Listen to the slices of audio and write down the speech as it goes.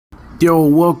Yo,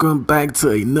 welcome back to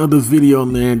another video,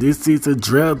 man. This is a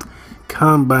draft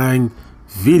combine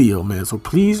video, man. So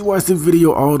please watch the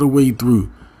video all the way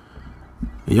through.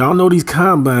 Y'all know these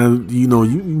combines, you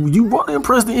want to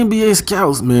impress the NBA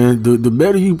scouts, man. The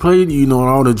better you play,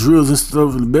 all the drills and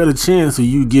stuff, the better chance of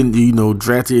you getting,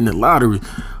 drafted in the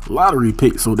lottery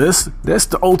pick. So that's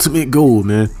the ultimate goal,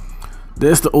 man.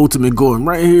 That's the ultimate goal. And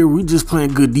right here, we just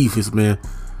playing good defense, man.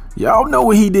 Y'all know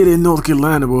what he did in North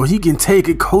Carolina, bro. He can take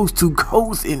it coast to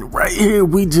coast, and right here,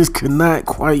 we just could not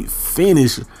quite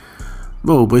finish,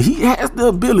 bro. But he has the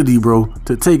ability, bro,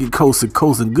 to take it coast to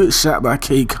coast. A good shot by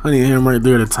Cunningham right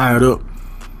there to tie it up.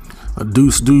 A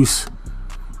deuce.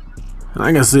 And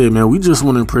like I said, man, we just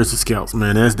want to impress the scouts,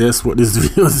 man. That's what this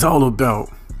video is all about.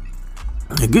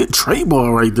 A good trade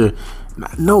ball right there. And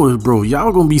I know it, bro.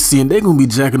 Y'all gonna be seeing, they're gonna be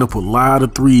jacking up a lot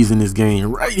of threes in this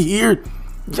game. Right here,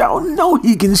 y'all know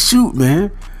he can shoot,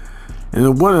 man.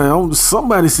 And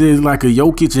somebody says like a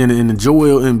Jokic and a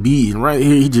Joel Embiid, and right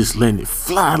here he just letting it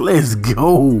fly. Let's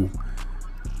go.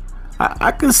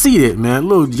 I can see that, man. A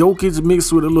little Jokic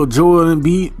mixed with a little Joel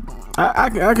Embiid.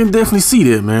 I can definitely see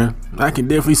that, man. I can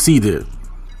definitely see that.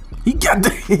 He got the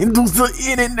handles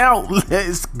in and out.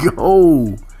 Let's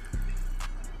go.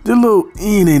 The little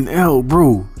in and out,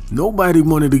 bro. Nobody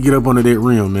wanted to get up under that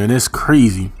rim, man. That's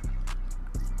crazy.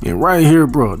 And right here,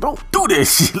 bro, don't do that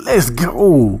shit. Let's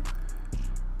go.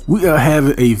 We are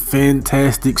having a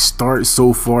fantastic start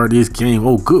so far this game.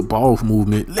 Oh, good ball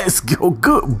movement. Let's go.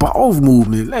 Good ball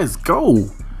movement. Let's go.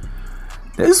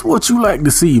 That's what you like to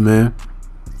see, man.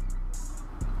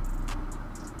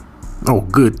 Oh,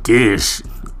 good dish.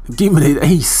 Give me that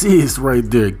assist right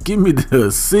there. Give me the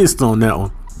assist on that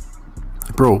one,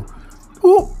 bro.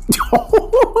 Oh,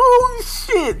 oh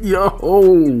shit,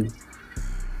 yo.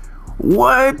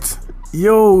 What?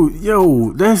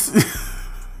 Yo, that's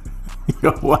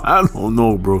yo, I don't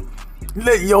know, bro.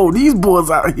 Yo, these boys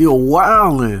out here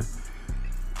wilding.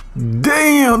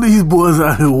 Damn, these boys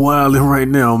out here wilding right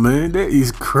now, man. That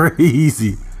is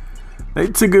crazy. They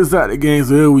took us out the game,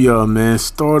 so here we are, man.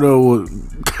 Start over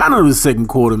kind of the second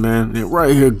quarter, man. And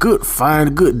right here, good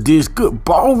find, good dish, good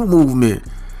ball movement.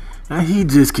 Now he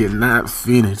just cannot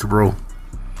finish, bro.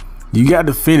 You got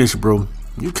to finish, bro.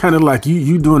 You kind of like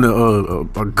you doing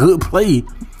a good play,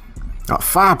 a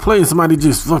fine play, and somebody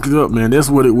just fucked it up, man. That's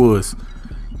what it was.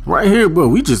 Right here, bro.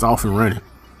 We just off and running.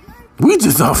 We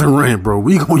just off and running, bro.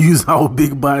 We gonna use our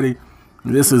big body.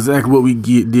 And that's exactly what we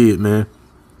did, man.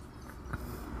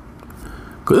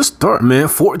 Good start, man.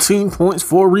 14 points,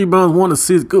 4 rebounds, 1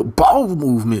 assist. Good ball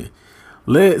movement.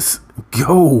 Let's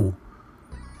go.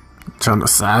 Trying to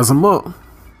size them up.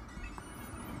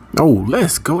 Oh,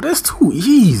 let's go. That's too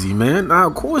easy, man. Now,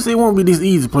 of course, it won't be this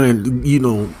easy playing, in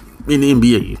the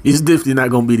NBA. It's definitely not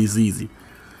going to be this easy.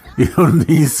 You know what I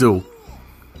mean? So,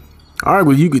 all right,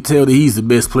 well, you could tell that he's the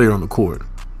best player on the court.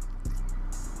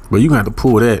 But you got to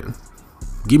pull that.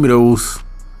 Give me those.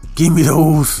 Give me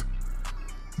those.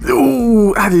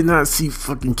 Ooh, I did not see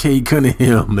fucking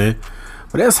Cunningham, man.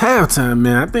 But that's halftime,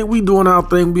 man. I think we doing our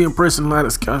thing. We impressing a lot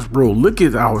of scouts, bro. Look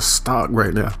at our stock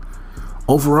right now.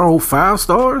 Overall, 5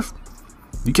 stars.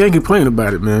 You can't complain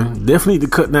about it, man. Definitely need to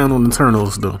cut down on the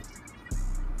turnovers, though.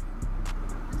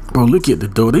 Bro, look at the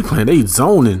door. They playing, they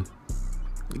zoning.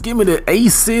 Give me the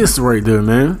assist right there,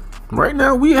 man. Right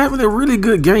now, we having a really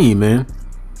good game, man.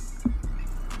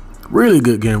 Really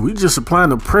good game. We just applying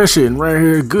the pressure, and right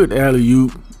here, good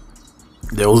alley-oop.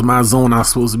 That was my zone I was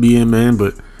supposed to be in, man.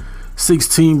 But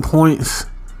 16 points.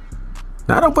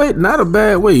 Not a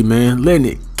bad way, man. Letting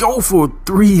it go for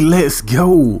 3. Let's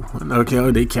go. Okay,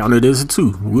 they counted as a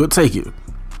 2. We'll take it.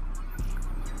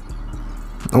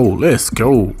 Oh, let's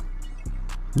go.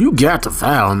 You got to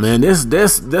foul, man.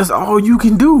 That's all you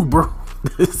can do, bro.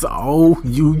 That's all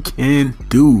you can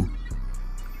do.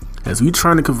 As we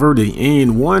trying to convert it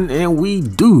in 1, and we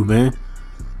do, man.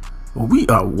 Well, we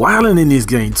are wilding in this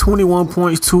game. 21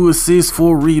 points, 2 assists,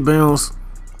 4 rebounds.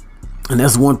 And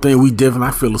that's one thing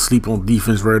I fell asleep on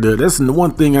defense right there. That's the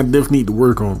one thing I definitely need to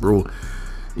work on, bro.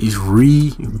 Is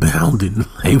rebounding.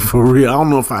 Like, for real. I don't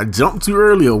know if I jumped too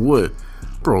early or what.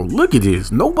 Bro, look at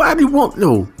this. Nobody want,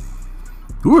 no.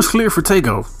 We was clear for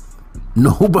takeoff.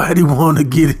 Nobody want to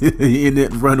get in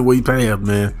that runaway path,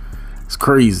 man. It's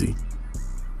crazy.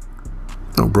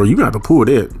 Oh, bro, you got to pull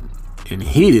that and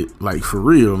hit it, like, for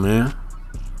real, man.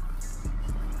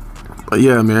 But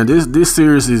yeah, man, this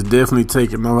series is definitely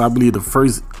taking off. I believe the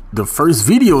first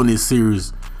video in this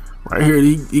series, right here,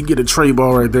 he get a trade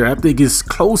ball right there. I think it's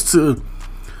close to,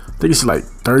 I think it's like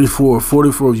 34 or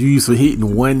 44 views for hitting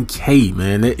 1K,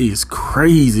 man. That is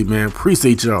crazy, man.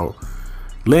 Appreciate y'all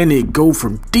letting it go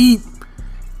from deep.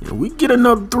 And we get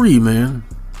another 3, man.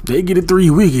 They get a 3,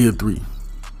 we get a 3.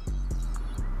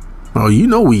 Oh, you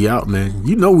know we out, man.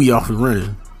 You know we off and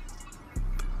running.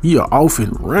 We are off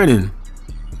and running.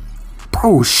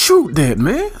 Bro, shoot that,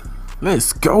 man.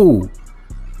 Let's go.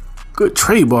 Good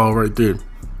trade ball right there.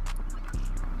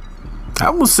 I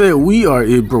would say we are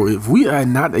it, bro. If we are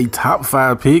not a top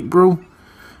 5 pick, bro,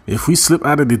 if we slip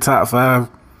out of the top 5,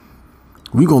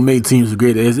 we gonna make teams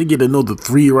great as they get another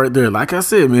 3 right there. Like I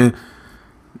said, man,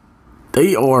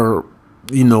 they are,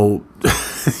 you know,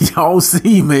 y'all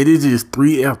see, man, it's just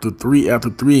 3 after 3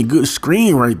 after 3. And good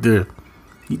screen right there.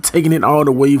 He taking it all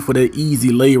the way for that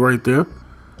easy lay right there.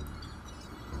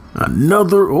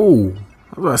 Another, oh,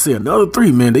 I was about to say another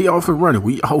 3, man. They off and running.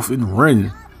 We off and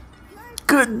running.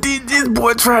 Good, this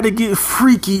boy tried to get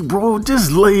freaky, bro.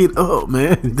 Just lay it up,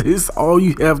 man. This all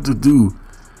you have to do.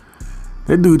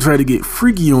 That dude tried to get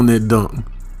freaky on that dunk.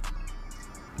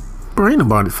 Bro, ain't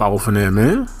nobody fall for that,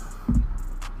 man.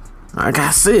 Like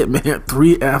I said, man,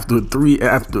 3 after 3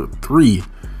 after 3.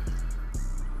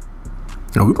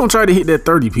 Now we're gonna try to hit that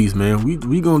 30 piece, man.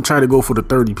 We gonna try to go for the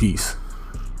 30 piece.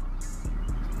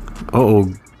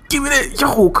 Uh-oh. Give me that.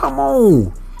 Yo, come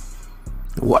on.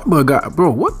 What my God, bro?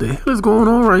 What the hell is going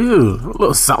on right here? A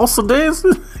little salsa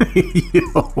dancing?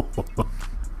 Yo,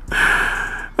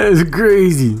 that's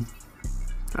crazy.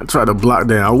 I try to block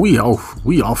down. We off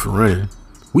and running.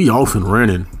 We off and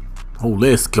running. Oh,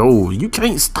 let's go. You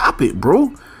can't stop it,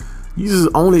 bro. You just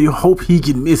only hope he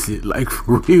can miss it. Like,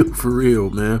 for real,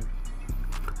 man.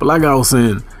 But like I was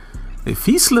saying, if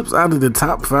he slips out of the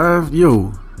top 5,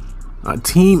 yo, a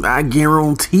team, I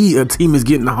guarantee a team is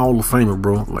getting the Hall of Famer,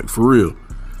 bro. Like, for real.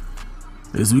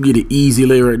 As we get an easy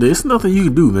lay right there. It's nothing you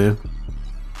can do, man.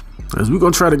 As we're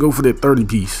going to try to go for that 30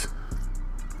 piece.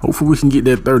 Hopefully we can get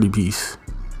that 30 piece.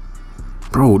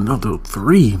 Bro, another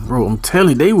 3. Bro, I'm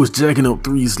telling you, they was jacking up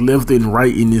 3s left and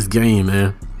right in this game,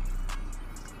 man.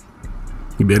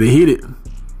 You better hit it.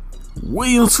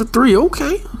 Williams for 3.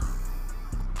 Okay.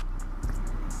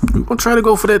 We're going to try to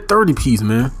go for that 30 piece,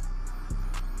 man.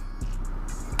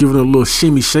 Give it a little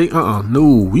shimmy shake.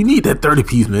 No, we need that 30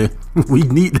 piece, man. We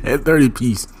need that 30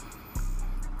 piece.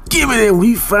 Give it in.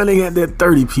 We finally got that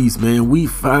 30 piece, man. We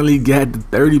finally got the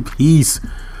 30 piece.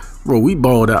 Bro, we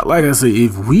balled out. Like I said,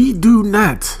 if we do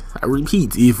not, I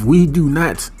repeat, if we do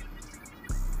not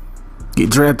get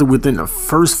drafted within the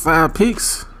first 5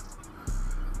 picks,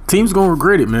 team's gonna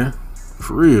regret it, man.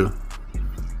 For real.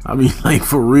 I mean, like,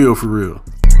 for real, for real.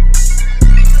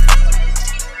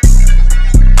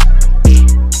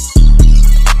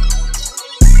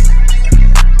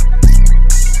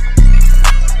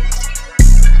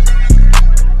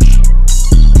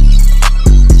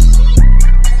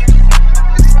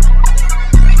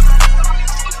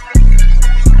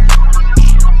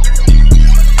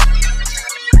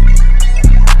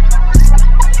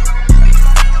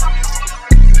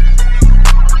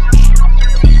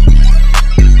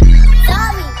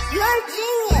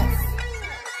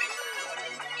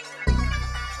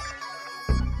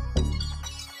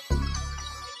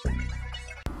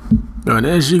 And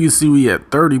as you can see, we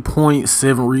had 30 points,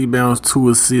 7 rebounds, 2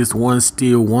 assists, 1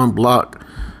 steal, 1 block.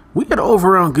 We had an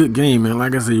overall good game, man.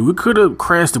 Like I said, we could have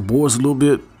crashed the boards a little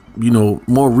bit, you know,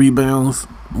 more rebounds,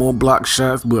 more block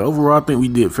shots, but overall, I think we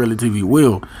did relatively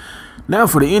well. Now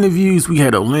for the interviews, we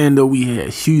had Orlando, we had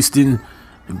Houston,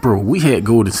 bro, we had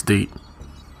Golden State.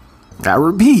 I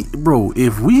repeat, bro,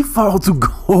 if we fall to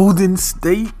Golden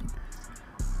State,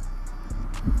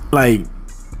 like,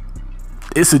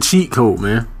 it's a cheat code,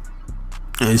 man.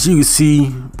 As you can see,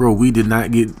 bro, we did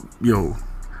not get, yo,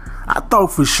 I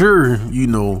thought for sure, you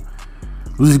know,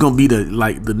 this is going to be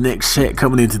the next Shaq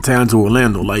coming into town to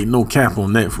Orlando. Like, no cap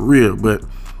on that, for real. But, you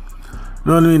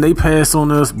know what I mean? They passed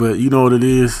on us, but you know what it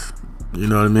is. You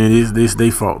know what I mean? It's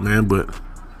their fault, man. But,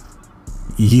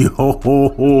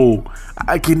 yo,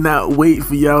 I cannot wait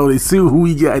for y'all to see who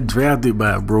we got drafted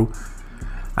by, bro.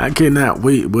 I cannot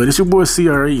wait. But it's your boy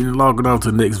CR8 and logging on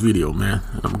to the next video, man.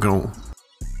 I'm gone.